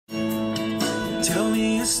Tell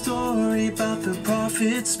me a story about the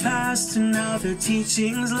prophets past and how their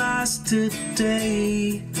teachings last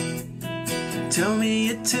today. Tell me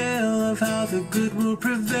a tale of how the good will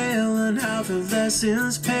prevail and how the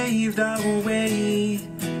lessons paved our way.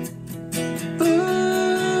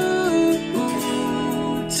 Ooh,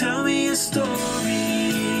 tell me a story.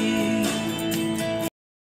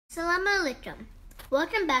 Assalamu alaikum.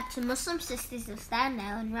 Welcome back to Muslim Sisters of Staten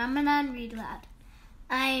Island Ramadan Read Aloud.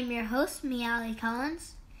 I am your host, Mia Ali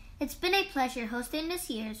Collins. It's been a pleasure hosting this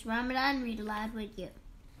year's Ramadan Read Aloud with you.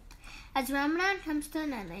 As Ramadan comes to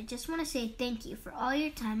an end, I just want to say thank you for all your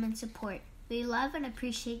time and support. We love and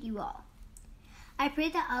appreciate you all. I pray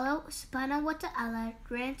that Allah subhanahu wa ta'ala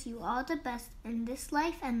grants you all the best in this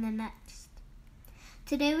life and the next.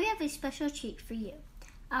 Today we have a special treat for you.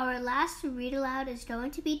 Our last read aloud is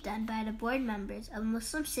going to be done by the board members of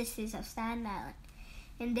Muslim Sisters of Staten Island,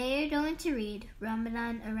 and they are going to read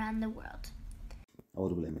Ramadan Around the World.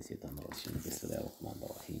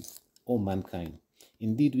 O mankind,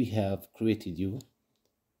 indeed we have created you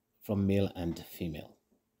from male and female,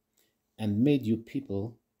 and made you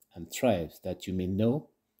people and tribes that you may know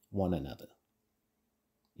one another.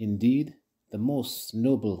 Indeed, the most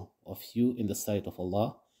noble of you in the sight of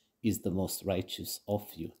Allah is the most righteous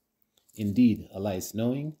of you. Indeed, Allah is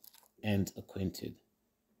knowing and acquainted.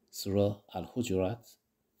 Surah Al-Hujurat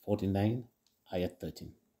 49, Ayat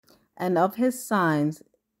 13. And of his signs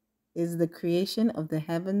is the creation of the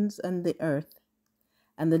heavens and the earth,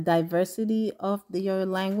 and the diversity of your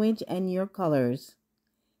language and your colors.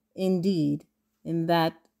 Indeed, in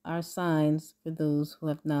that are signs for those who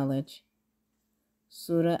have knowledge.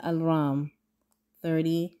 Surah Al-Ram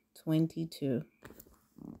 30:22.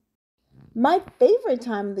 My favorite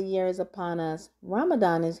time of the year is upon us.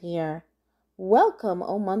 Ramadan is here. Welcome,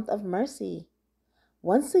 O month of mercy.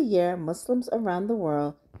 Once a year, Muslims around the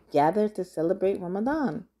world gather to celebrate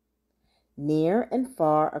Ramadan. Near and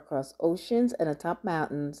far across oceans and atop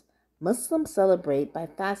mountains, Muslims celebrate by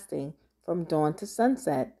fasting from dawn to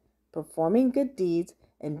sunset, performing good deeds,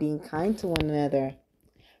 and being kind to one another.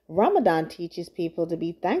 Ramadan teaches people to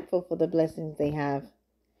be thankful for the blessings they have.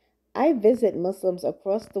 I visit Muslims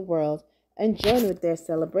across the world and join with their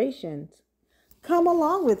celebrations. Come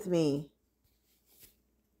along with me.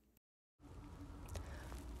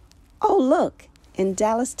 Oh, look. In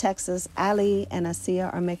Dallas, Texas, Ali and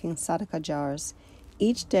Asiya are making sadaqah jars.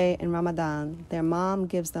 Each day in Ramadan, their mom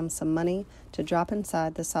gives them some money to drop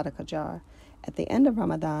inside the sadaqah jar. At the end of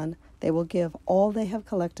Ramadan, they will give all they have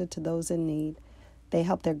collected to those in need. They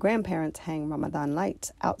help their grandparents hang Ramadan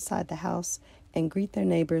lights outside the house and greet their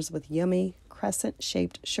neighbors with yummy,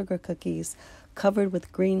 crescent-shaped sugar cookies covered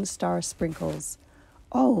with green star sprinkles.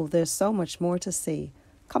 Oh, there's so much more to see.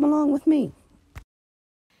 Come along with me.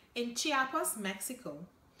 In Chiapas, Mexico,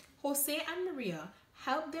 Jose and Maria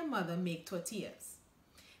help their mother make tortillas.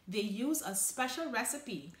 They use a special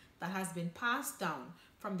recipe that has been passed down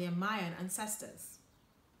from their Mayan ancestors.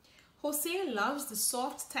 Jose loves the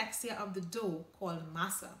soft texture of the dough called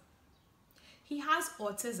masa. He has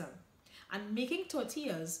autism, and making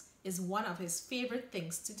tortillas is one of his favorite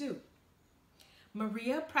things to do.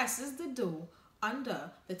 Maria presses the dough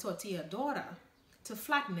under the tortilla dora to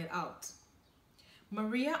flatten it out.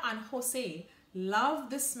 Maria and Jose love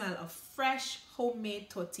the smell of fresh homemade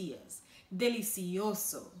tortillas.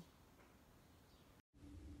 Delicioso.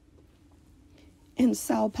 In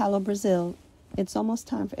Sao Paulo, Brazil, it's almost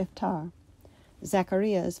time for iftar.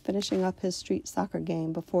 Zachariah is finishing up his street soccer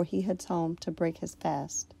game before he heads home to break his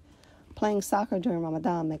fast. Playing soccer during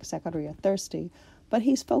Ramadan makes Zachariah thirsty, but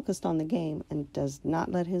he's focused on the game and does not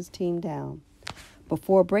let his team down.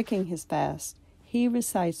 Before breaking his fast, he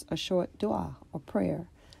recites a short dua or prayer.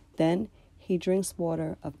 Then he drinks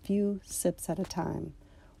water a few sips at a time.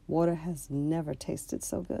 Water has never tasted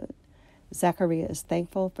so good. Zachariah is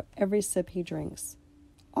thankful for every sip he drinks.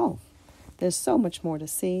 Oh, there's so much more to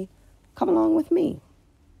see. Come along with me.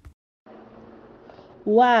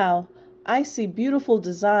 Wow, I see beautiful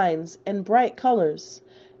designs and bright colors.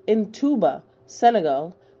 In Touba,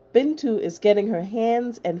 Senegal, Bintu is getting her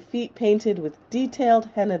hands and feet painted with detailed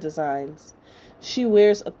henna designs. She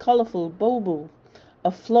wears a colorful boubou, a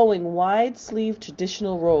flowing wide-sleeved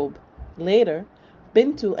traditional robe. Later,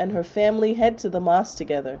 Bintu and her family head to the mosque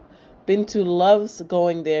together. Bintu loves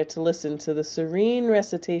going there to listen to the serene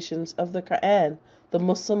recitations of the Quran, the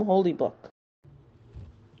Muslim holy book.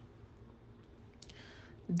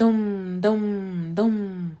 Dum, dum,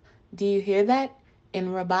 dum. Do you hear that?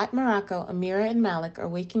 In Rabat, Morocco, Amira and Malik are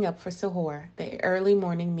waking up for suhoor, the early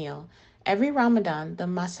morning meal. Every Ramadan, the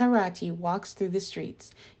Maserati walks through the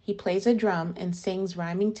streets. He plays a drum and sings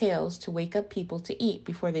rhyming tales to wake up people to eat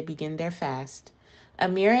before they begin their fast.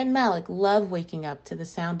 Amir and Malik love waking up to the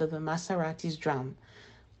sound of the Maserati's drum.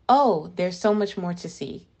 Oh, there's so much more to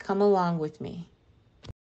see. Come along with me.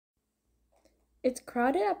 It's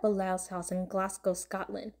crowded at Bilal's house in Glasgow,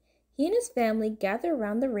 Scotland. He and his family gather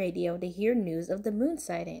around the radio to hear news of the moon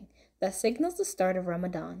sighting that signals the start of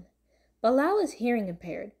Ramadan. Bilal is hearing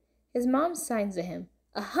impaired. His mom signs to him,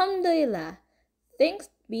 Alhamdulillah, thanks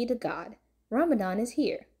be to God, Ramadan is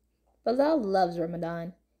here. Bilal loves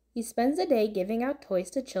Ramadan. He spends the day giving out toys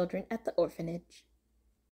to children at the orphanage.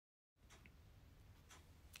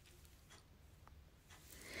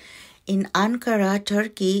 In Ankara,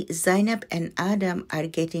 Turkey, Zainab and Adam are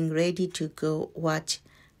getting ready to go watch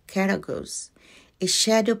Karagöz, a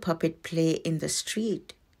shadow puppet play in the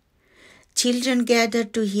street. Children gather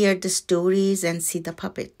to hear the stories and see the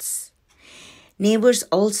puppets. Neighbors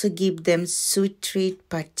also give them sweet treat,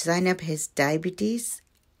 but Zainab has diabetes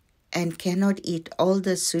and cannot eat all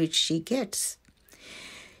the sweets she gets.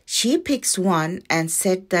 She picks one and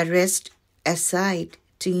sets the rest aside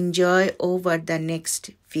to enjoy over the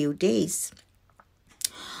next few days.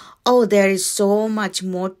 Oh, there is so much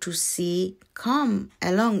more to see. Come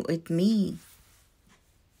along with me.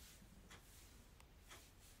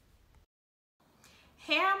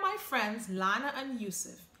 Here are my friends Lana and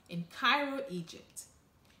Yusuf in Cairo, Egypt.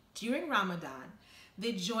 During Ramadan,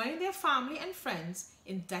 they join their family and friends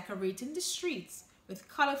in decorating the streets with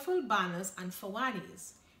colorful banners and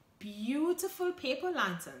fawanis, beautiful paper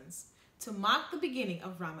lanterns, to mark the beginning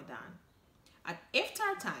of Ramadan. At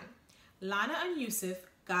iftar time, Lana and Yusuf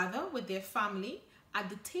gather with their family at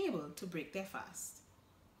the table to break their fast.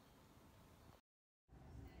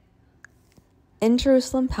 In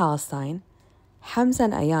Jerusalem, Palestine, Hamza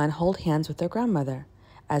and Ayan hold hands with their grandmother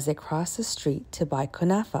as they cross the street to buy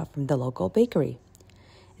kunafa from the local bakery.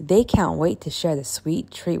 They can't wait to share the sweet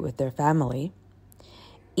treat with their family.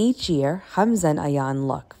 Each year, Hamza and Ayan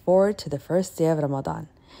look forward to the first day of Ramadan.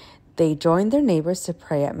 They join their neighbors to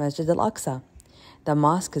pray at Masjid al-Aqsa. The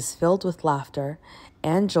mosque is filled with laughter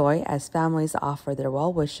and joy as families offer their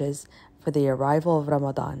well wishes for the arrival of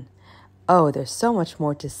Ramadan. Oh, there's so much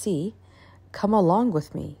more to see. Come along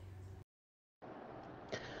with me.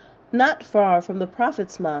 Not far from the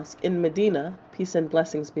Prophet's mosque in Medina, peace and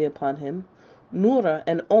blessings be upon him, Noura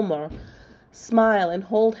and Omar smile and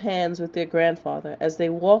hold hands with their grandfather as they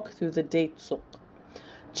walk through the date souk.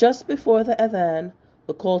 Just before the adhan,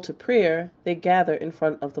 the call to prayer, they gather in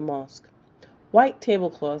front of the mosque. White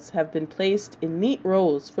tablecloths have been placed in neat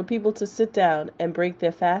rows for people to sit down and break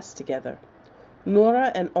their fast together.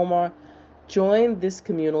 Noura and Omar join this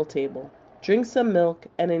communal table, drink some milk,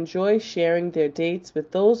 and enjoy sharing their dates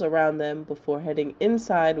with those around them before heading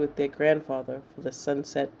inside with their grandfather for the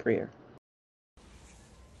sunset prayer.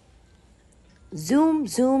 Zoom,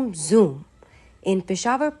 zoom, zoom. In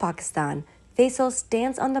Peshawar, Pakistan, Faisal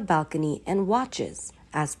stands on the balcony and watches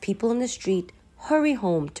as people in the street hurry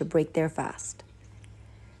home to break their fast.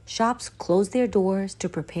 Shops close their doors to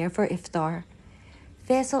prepare for iftar.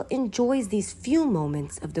 Faisal enjoys these few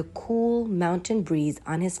moments of the cool mountain breeze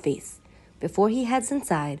on his face before he heads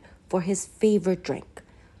inside for his favorite drink,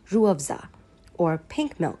 ruafza, or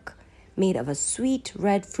pink milk, made of a sweet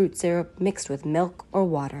red fruit syrup mixed with milk or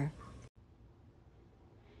water.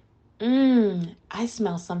 I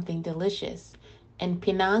smell something delicious. In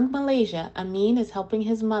Penang, Malaysia, Amin is helping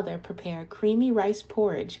his mother prepare creamy rice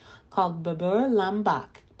porridge called bubur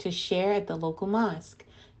lambak to share at the local mosque.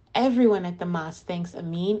 Everyone at the mosque thanks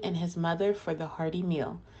Amin and his mother for the hearty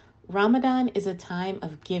meal. Ramadan is a time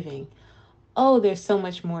of giving. Oh, there's so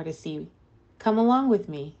much more to see. Come along with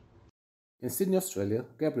me. In Sydney, Australia,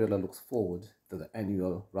 Gabriella looks forward to the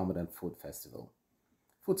annual Ramadan Food Festival.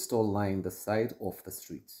 Food stalls line the side of the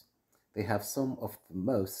streets. They have some of the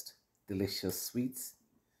most delicious sweets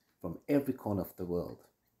from every corner of the world.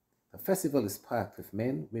 The festival is packed with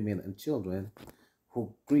men, women, and children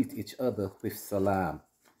who greet each other with salam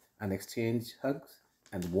and exchange hugs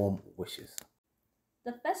and warm wishes.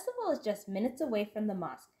 The festival is just minutes away from the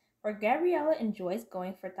mosque, where Gabriella enjoys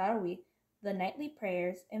going for Taraweeh, the nightly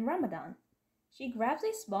prayers in Ramadan. She grabs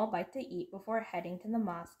a small bite to eat before heading to the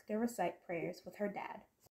mosque to recite prayers with her dad.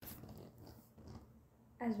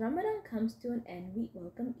 As Ramadan comes to an end, we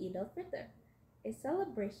welcome Eid al-Fitr, a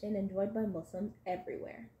celebration enjoyed by Muslims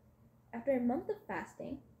everywhere. After a month of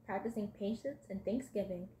fasting, practicing patience and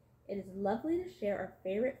thanksgiving, it is lovely to share our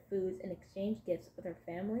favorite foods and exchange gifts with our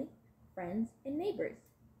family, friends, and neighbors.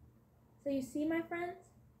 So you see, my friends,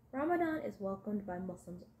 Ramadan is welcomed by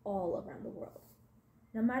Muslims all around the world.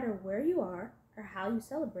 No matter where you are or how you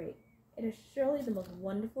celebrate, It is surely the most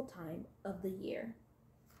wonderful time of the year.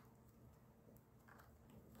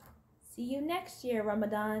 See you next year,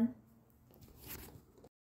 Ramadan.